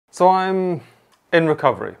So I'm in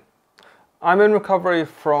recovery. I'm in recovery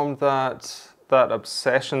from that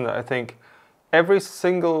obsession that I think every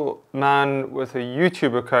single man with a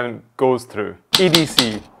YouTube account goes through.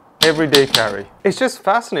 EDC, everyday carry. It's just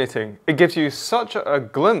fascinating. It gives you such a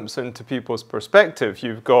glimpse into people's perspective.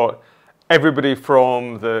 You've got everybody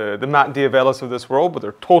from the Matt Diavellis of this world, but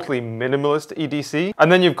they're totally minimalist EDC.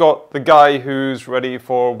 And then you've got the guy who's ready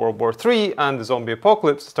for World War III and the zombie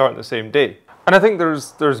apocalypse to start on the same day. And I think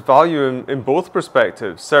there's value in both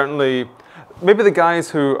perspectives. Certainly, maybe the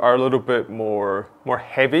guys who are a little bit more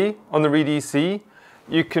heavy on the EDC,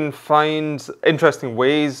 you can find interesting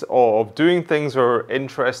ways of doing things or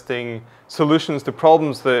interesting solutions to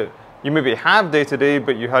problems that you maybe have day to day,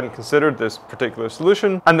 but you hadn't considered this particular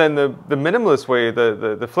solution. And then the minimalist way,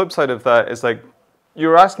 the flip side of that is like,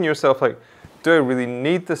 you're asking yourself like, do I really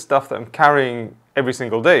need the stuff that I'm carrying every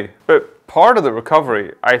single day? But part of the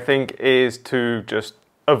recovery, I think, is to just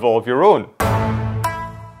evolve your own.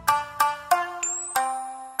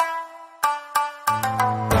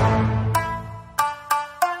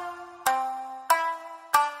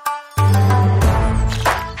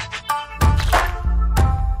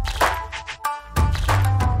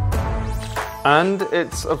 And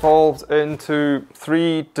it's evolved into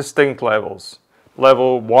 3 distinct levels.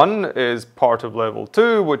 Level 1 is part of level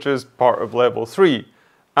 2, which is part of level 3.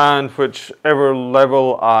 And whichever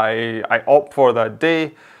level I opt for that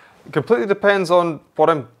day, it completely depends on what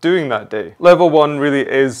I'm doing that day. Level 1 really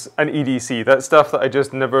is an EDC. That's stuff that I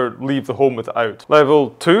just never leave the home without.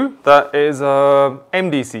 Level 2, that is a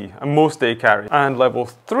MDC, a most day carry. And level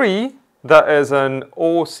 3, that is an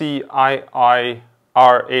OCIIRHT.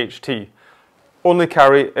 Only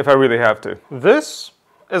carry if I really have to. This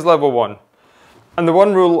is level 1. And the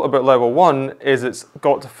one rule about level 1 is it's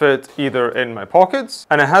got to fit either in my pockets,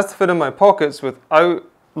 and it has to fit in my pockets without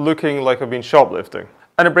looking like I've been shoplifting.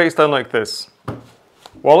 And it breaks down like this.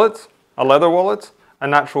 Wallet, a leather wallet, a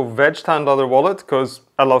natural veg tan leather wallet, because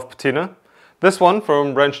I love patina. This one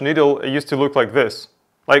from Wrench Needle, it used to look like this.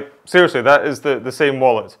 Like, seriously, that is the same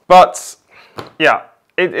wallet. But, yeah,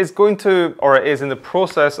 it is going to, or it is in the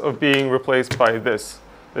process of being replaced by this.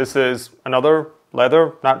 This is another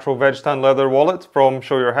leather, natural veg tan leather wallet from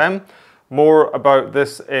Show Your Hem. More about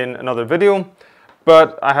this in another video,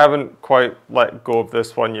 but I haven't quite let go of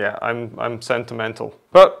this one yet. I'm sentimental.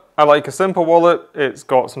 But I like a simple wallet. It's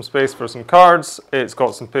got some space for some cards. It's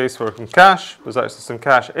got some space for some cash. There's actually some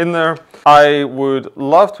cash in there. I would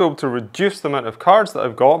love to be able to reduce the amount of cards that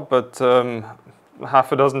I've got, but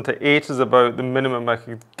half a dozen to 8 is about the minimum I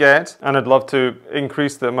could get. And I'd love to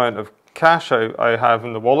increase the amount of cash I have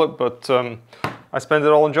in the wallet, but I spend it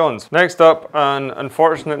all on Johns. Next up, an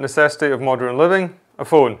unfortunate necessity of modern living, a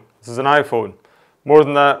phone. This is an iPhone. More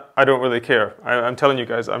than that, I don't really care. I'm telling you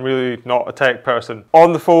guys, I'm really not a tech person.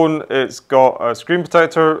 On the phone, it's got a screen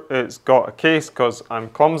protector, it's got a case because I'm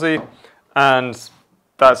clumsy, and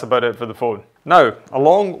that's about it for the phone. Now,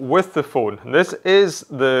 along with the phone, this is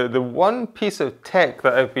the one piece of tech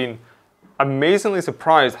that I've been amazingly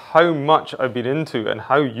surprised how much I've been into and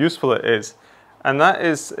how useful it is. And that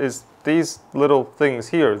is these little things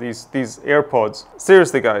here, these AirPods.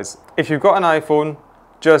 Seriously guys, if you've got an iPhone,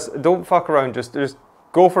 just don't fuck around, just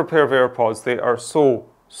go for a pair of AirPods. They are so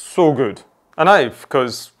good. A knife,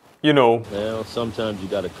 because, you know. Well, sometimes you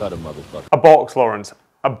gotta cut a motherfucker. A box, Lawrence,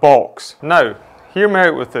 a box. Now, hear me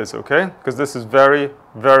out with this, okay? Because this is very,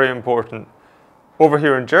 very important. Over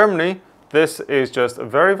here in Germany, this is just a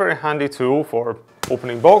very, very handy tool for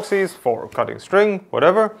opening boxes, for cutting string,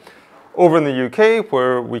 whatever. Over in the UK,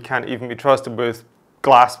 where we can't even be trusted with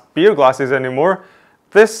beer glasses anymore,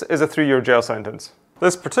 this is a 3-year jail sentence.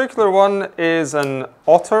 This particular one is an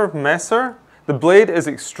Otter Messer. The blade is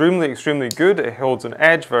extremely good. It holds an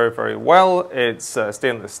edge very, very well. It's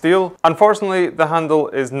stainless steel. Unfortunately, the handle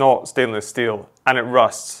is not stainless steel and it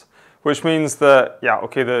rusts, which means that, yeah,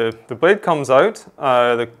 okay, the blade comes out,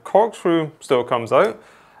 the corkscrew still comes out,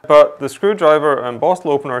 but the screwdriver and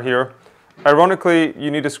bottle opener here, ironically, you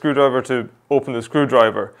need a screwdriver to open the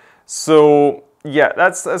screwdriver. So yeah,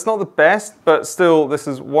 that's not the best, but still, this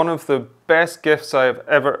is one of the best gifts I've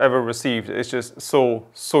ever received. It's just so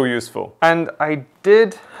useful. And I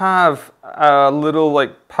did have a little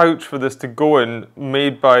like pouch for this to go in,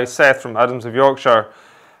 made by Seth from Adams of Yorkshire,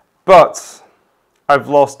 but I've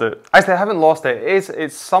lost it. Actually, I haven't lost it.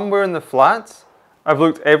 It's somewhere in the flat. I've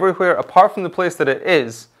looked everywhere, apart from the place that it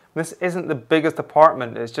is. This isn't the biggest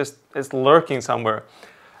apartment. It's lurking somewhere.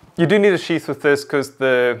 You do need a sheath with this because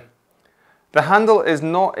the handle is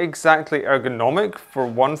not exactly ergonomic for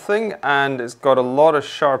one thing, and it's got a lot of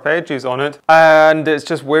sharp edges on it, and it's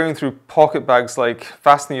just wearing through pocket bags like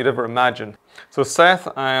faster than you'd ever imagine. So Seth,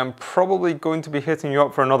 I am probably going to be hitting you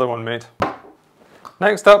up for another one, mate.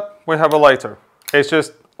 Next up, we have a lighter. It's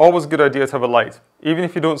just always a good idea to have a light. Even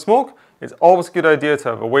if you don't smoke, it's always a good idea to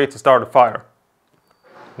have a way to start a fire.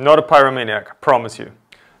 Not a pyromaniac, I promise you.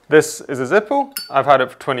 This is a Zippo. I've had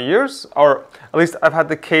it for 20 years, or at least I've had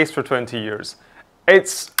the case for 20 years.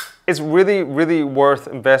 It's really, really worth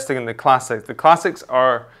investing in the classics. The classics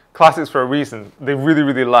are classics for a reason. They really,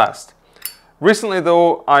 really last. Recently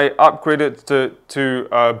though, I upgraded to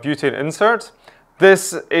a butane insert.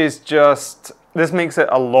 This makes it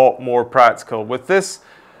a lot more practical. With this,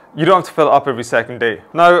 you don't have to fill it up every second day.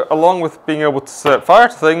 Now, along with being able to set fire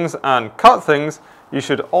to things and cut things, you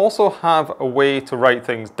should also have a way to write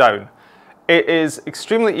things down. It is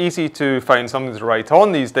extremely easy to find something to write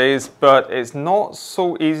on these days, but it's not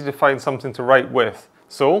so easy to find something to write with.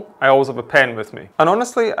 So I always have a pen with me. And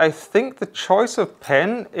honestly, I think the choice of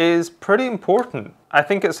pen is pretty important. I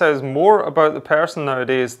think it says more about the person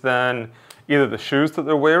nowadays than either the shoes that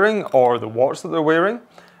they're wearing or the watch that they're wearing.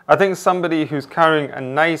 I think somebody who's carrying a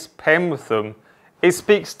nice pen with them, it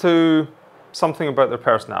speaks to something about their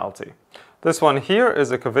personality. This one here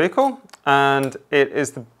is a Kaweco, and it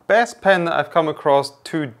is the best pen that I've come across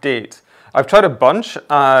to date. I've tried a bunch.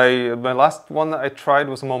 My last one that I tried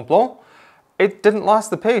was a Mont Blanc. It didn't last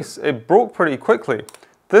the pace. It broke pretty quickly.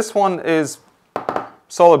 This one is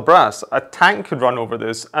solid brass. A tank could run over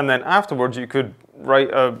this, and then afterwards you could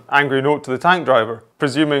write an angry note to the tank driver,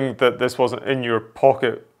 presuming that this wasn't in your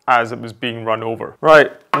pocket as it was being run over.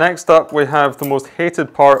 Right, next up we have the most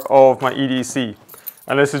hated part of my EDC.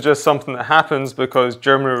 And this is just something that happens because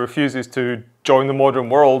Germany refuses to join the modern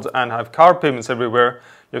world and have card payments everywhere.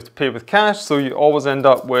 You have to pay with cash, so you always end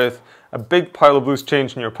up with a big pile of loose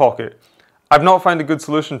change in your pocket. I've not found a good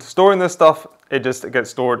solution to storing this stuff. It gets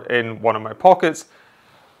stored in one of my pockets.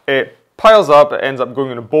 It piles up, it ends up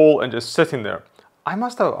going in a bowl and just sitting there. I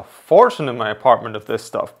must have a fortune in my apartment of this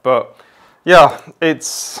stuff, but yeah, it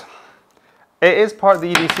is part of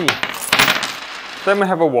the EDC. Then we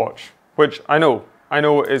have a watch, which I know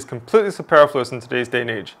is completely superfluous in today's day and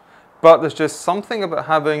age, but there's just something about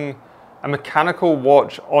having a mechanical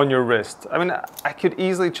watch on your wrist. I mean, I could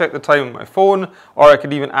easily check the time on my phone, or I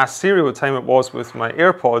could even ask Siri what time it was with my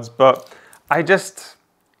AirPods, but I just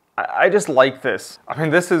like this. I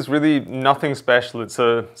mean, this is really nothing special. It's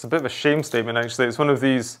a bit of a shame statement, actually. It's one of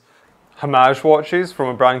these homage watches from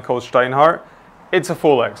a brand called Steinhardt. It's a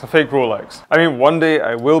Folex, a fake Rolex. I mean, one day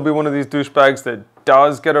I will be one of these douchebags that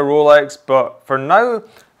does get a Rolex, but for now,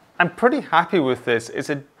 I'm pretty happy with this. It's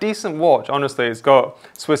a decent watch, honestly. It's got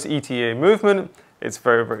Swiss ETA movement. It's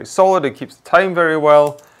very, very solid. It keeps the time very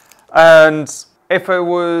well. And if I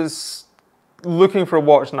was looking for a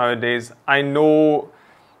watch nowadays, I know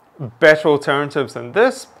better alternatives than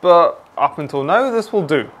this, but up until now, this will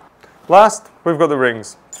do. Last, we've got the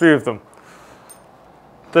rings, 3 of them.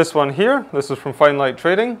 This one here, this is from Fine Light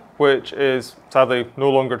Trading, which is sadly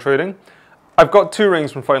no longer trading. I've got 2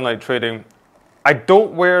 rings from Fine Light Trading. I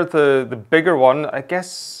don't wear the bigger one. I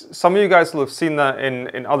guess some of you guys will have seen that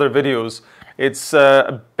in other videos. It's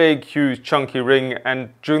a big, huge, chunky ring, and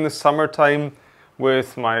during the summertime,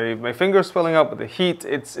 with my fingers swelling up with the heat,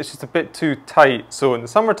 it's just a bit too tight. So in the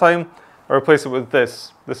summertime, I replace it with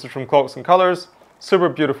this. This is from Clocks and Colors. Super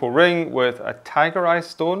beautiful ring with a tiger eye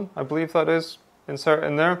stone, I believe that is, insert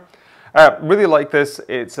in there. Really like this.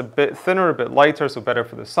 It's a bit thinner, a bit lighter, so better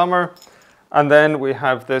for the summer. And then we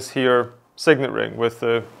have this here signet ring with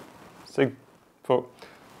the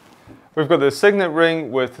we've got the signet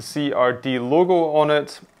ring with the CRD logo on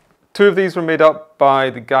it. 2 of these were made up by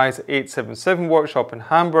the guys at 877 Workshop in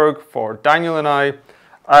Hamburg for Daniel and I.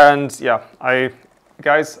 And yeah,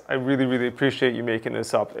 guys, I really, really appreciate you making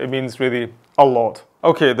this up. It means really a lot.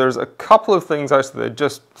 Okay, there's a couple of things actually that I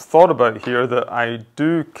just thought about here that I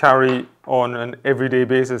do carry on an everyday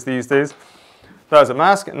basis these days. That's a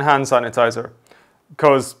mask and hand sanitizer,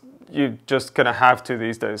 because you just kind of have to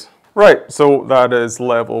these days. Right, so that is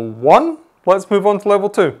level 1. Let's move on to level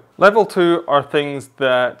 2. Level 2 are things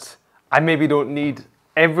that I maybe don't need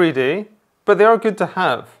every day, but they are good to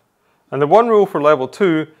have. And the one rule for level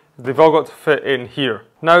 2 is they've all got to fit in here.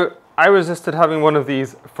 Now, I resisted having one of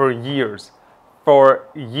these for years. Or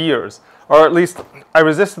at least I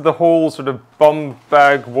resisted the whole sort of bum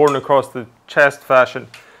bag worn across the chest fashion,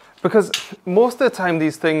 because most of the time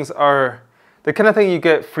these things are the kind of thing you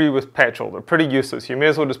get free with petrol. They're pretty useless. You may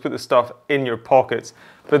as well just put the stuff in your pockets.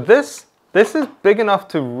 But this is big enough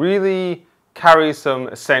to really carry some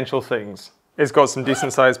essential things. It's got some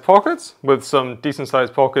decent sized pockets with some decent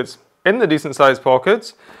sized pockets in the decent sized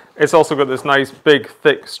pockets. It's also got this nice big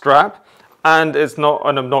thick strap. and it's not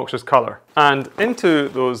an obnoxious color. And into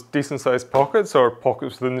those decent sized pockets, or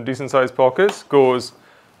pockets within the decent sized pockets, goes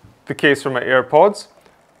the case for my AirPods.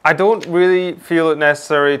 I don't really feel it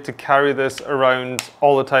necessary to carry this around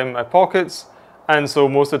all the time in my pockets, and so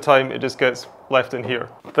most of the time it just gets left in here.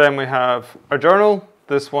 Then we have a journal.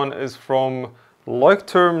 This one is from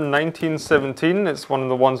Leuchtturm 1917. It's one of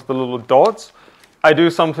the ones with the little dots. I do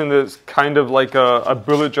something that's kind of like a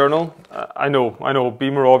bullet journal. I know, be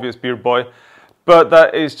more obvious, beard boy. But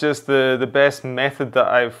that is just the best method that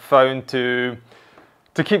I've found to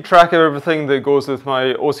keep track of everything that goes with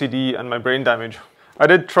my OCD and my brain damage. I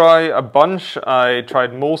did try a bunch. I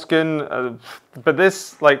tried Moleskine, but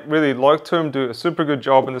this, like, really, Leuchtturm do a super good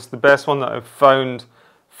job, and it's the best one that I've found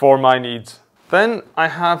for my needs. Then I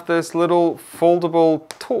have this little foldable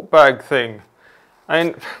tote bag thing.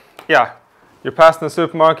 And yeah, you're passing the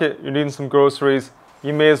supermarket, you're needing some groceries,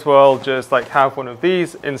 you may as well just like have one of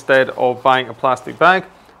these instead of buying a plastic bag.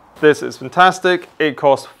 This is fantastic. It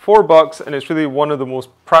costs $4 and it's really one of the most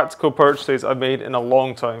practical purchases I've made in a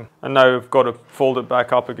long time. And now I've got to fold it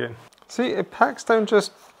back up again. See, it packs down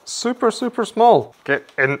just super, super small. Get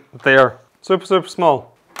in there. Super, super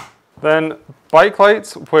small. Then bike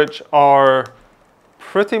lights, which are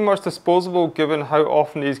pretty much disposable given how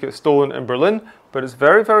often these get stolen in Berlin, but it's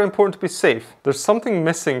very, very important to be safe. There's something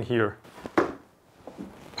missing here.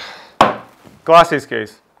 Glasses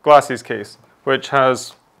case, which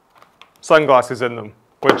has sunglasses in them,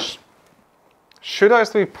 which should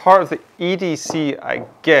actually be part of the EDC, I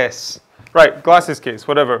guess. Right, glasses case,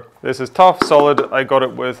 whatever. This is tough, solid. I got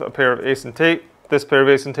it with a pair of Ace and Tate. This pair of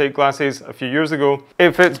Ace and Tate glasses a few years ago.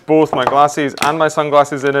 It fits both my glasses and my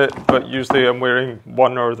sunglasses in it, but usually I'm wearing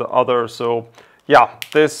one or the other, so yeah,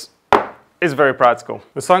 this is very practical.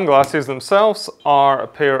 The sunglasses themselves are a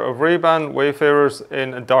pair of Ray-Ban Wayfarers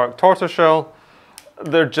in a dark tortoiseshell.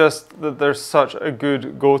 They're such a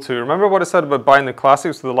good go-to. Remember what I said about buying the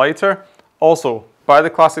classics with the lighter? Also, buy the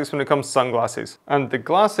classics when it comes to sunglasses. And the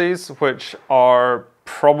glasses, which are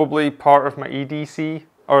probably part of my EDC,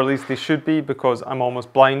 or at least they should be because I'm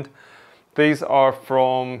almost blind. These are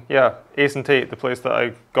from, yeah, Ace and Tate, the place that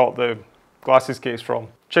I got the glasses case from.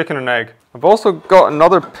 Chicken and egg. I've also got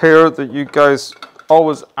another pair that you guys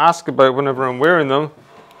always ask about whenever I'm wearing them.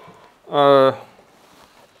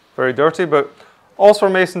 Very dirty, but also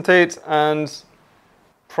from Ace and Tate, and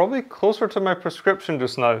probably closer to my prescription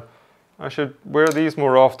just now. I should wear these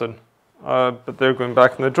more often, but they're going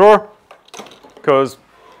back in the drawer because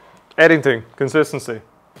editing, consistency.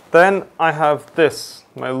 Then I have this,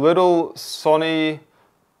 my little Sony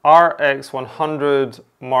RX100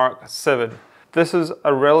 Mark VII. This is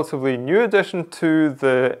a relatively new addition to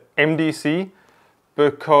the MDC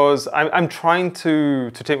because I'm trying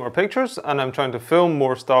to take more pictures and I'm trying to film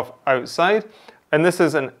more stuff outside. And this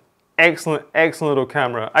is an excellent, excellent little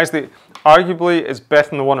camera. Actually, arguably it's better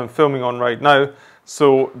than the one I'm filming on right now.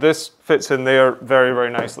 So this fits in there very,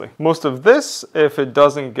 very nicely. Most of this, if it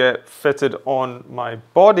doesn't get fitted on my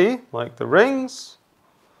body, like the rings,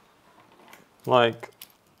 like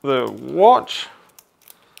the watch,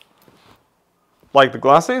 like the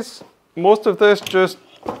glasses, most of this just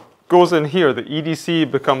goes in here. The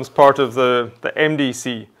EDC becomes part of the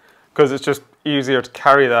MDC because it's just easier to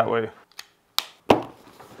carry that way.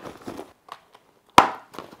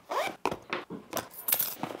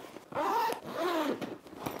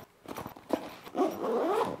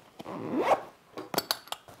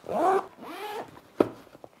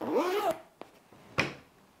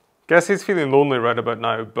 Guess he's feeling lonely right about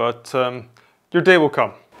now, but your day will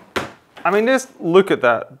come. I mean, just look at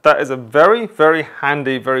that. That is a very, very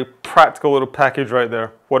handy, very practical little package right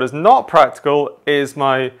there. What is not practical is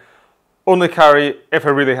my only carry if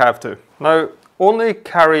I really have to. Now, only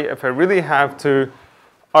carry if I really have to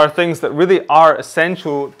are things that really are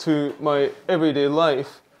essential to my everyday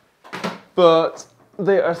life, but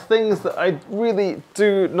they are things that I really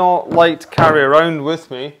do not like to carry around with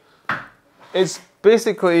me. It's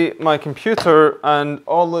basically my computer and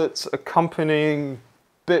all its accompanying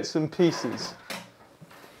bits and pieces.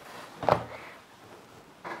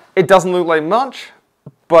 It doesn't look like much,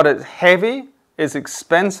 but it's heavy, it's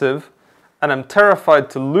expensive, and I'm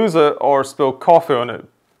terrified to lose it or spill coffee on it.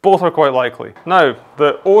 Both are quite likely. Now,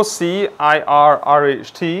 the OCIR-RHT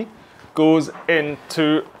goes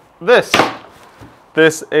into this.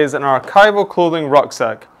 This is an archival clothing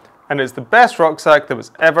rucksack, and it's the best rucksack that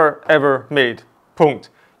was ever made. Punkt.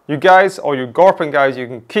 You guys, or you Gorpin guys, you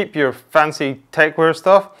can keep your fancy techwear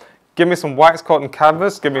stuff. Give me some wax cotton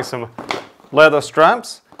canvas, give me some leather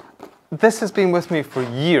straps. This has been with me for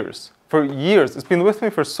years. For years. It's been with me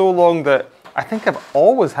for so long that I think I've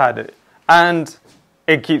always had it. And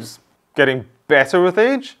it keeps getting better with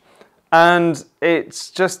age. And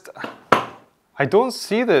it's just, I don't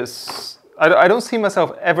see this. I don't see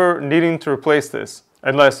myself ever needing to replace this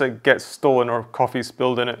unless it gets stolen or coffee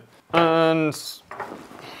spilled in it. And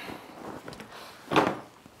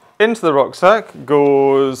into the rucksack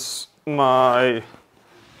goes my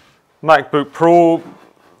MacBook Pro,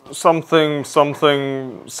 something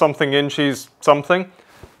inches, something.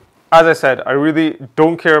 As I said, I really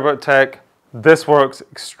don't care about tech. This works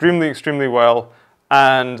extremely well,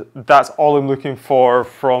 and that's all I'm looking for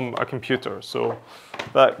from a computer. So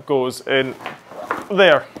that goes in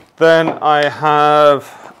there. Then I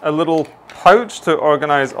have a little pouch to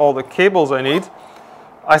organize all the cables I need.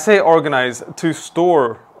 I say organize, to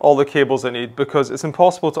store all the cables I need, because it's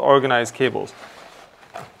impossible to organize cables.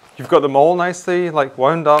 You've got them all nicely, like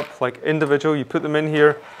wound up, like individual. You put them in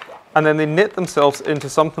here, and then they knit themselves into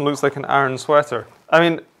something that looks like an iron sweater. I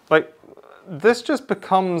mean, like, this just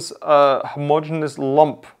becomes a homogeneous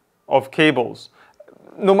lump of cables,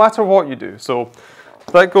 no matter what you do. So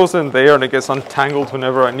that goes in there, and it gets untangled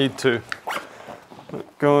whenever I need to.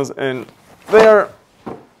 It goes in there.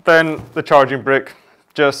 Then the charging brick,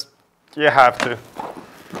 just, you have to.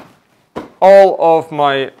 All of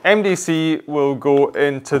my MDC will go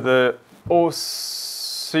into the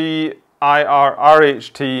OCIRRHT,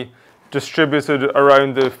 distributed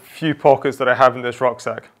around the few pockets that I have in this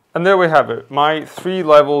rucksack. And there we have it, my 3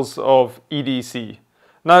 levels of EDC.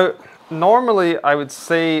 Now, normally I would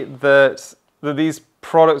say that these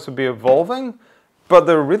products would be evolving, but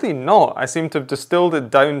they're really not. I seem to have distilled it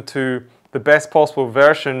down to the best possible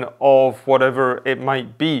version of whatever it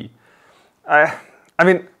might be. I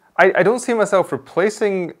mean, I don't see myself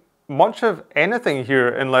replacing much of anything here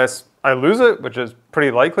unless I lose it, which is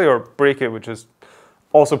pretty likely, or break it, which is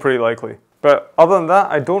also pretty likely. But other than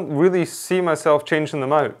that, I don't really see myself changing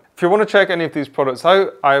them out. If you want to check any of these products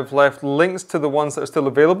out, I've left links to the ones that are still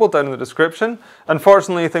available down in the description.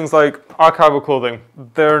 Unfortunately, things like archival clothing,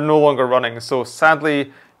 they're no longer running. So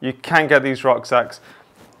sadly, you can't get these rucksacks.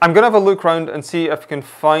 I'm going to have a look around and see if I can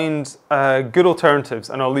find good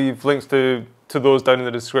alternatives, and I'll leave links to those down in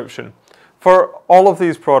the description. For all of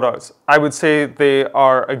these products, I would say they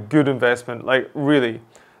are a good investment, like really.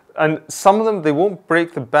 And some of them, they won't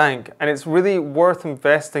break the bank, and it's really worth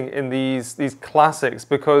investing in these classics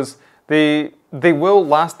because they will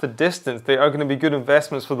last the distance. They are going to be good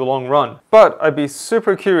investments for the long run. But I'd be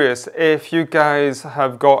super curious if you guys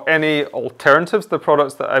have got any alternatives to the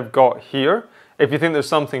products that I've got here. If you think there's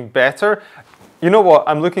something better. You know what,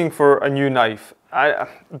 I'm looking for a new knife.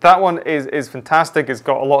 That one is fantastic. It's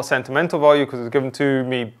got a lot of sentimental value because it was given to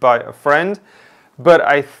me by a friend. But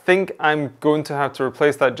I think I'm going to have to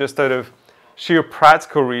replace that just out of sheer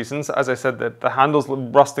practical reasons. As I said, the handle's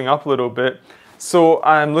rusting up a little bit. So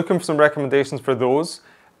I'm looking for some recommendations for those.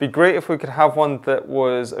 Be great if we could have one that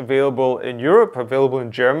was available in Europe, available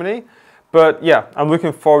in Germany. But yeah, I'm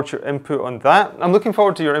looking forward to your input on that. I'm looking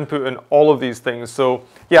forward to your input on all of these things. So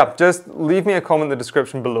yeah, just leave me a comment in the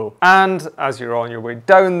description below. And as you're on your way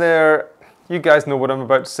down there, you guys know what I'm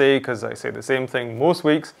about to say because I say the same thing most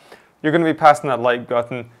weeks. You're going to be passing that like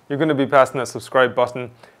button. You're going to be passing that subscribe button.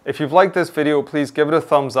 If you've liked this video, please give it a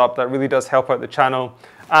thumbs up. That really does help out the channel.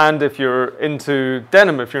 And if you're into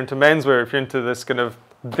denim, if you're into menswear, if you're into this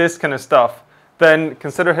kind of stuff, then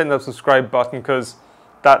consider hitting that subscribe button because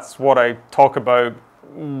that's what I talk about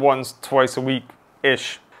once, twice a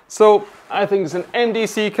week-ish. So I think it's an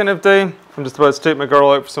MDC kind of day. I'm just about to take my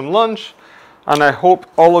girl out for some lunch. And I hope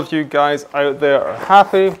all of you guys out there are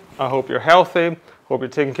happy. I hope you're healthy. Hope you're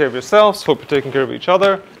taking care of yourselves. Hope you're taking care of each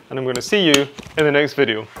other. And I'm going to see you in the next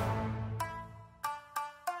video.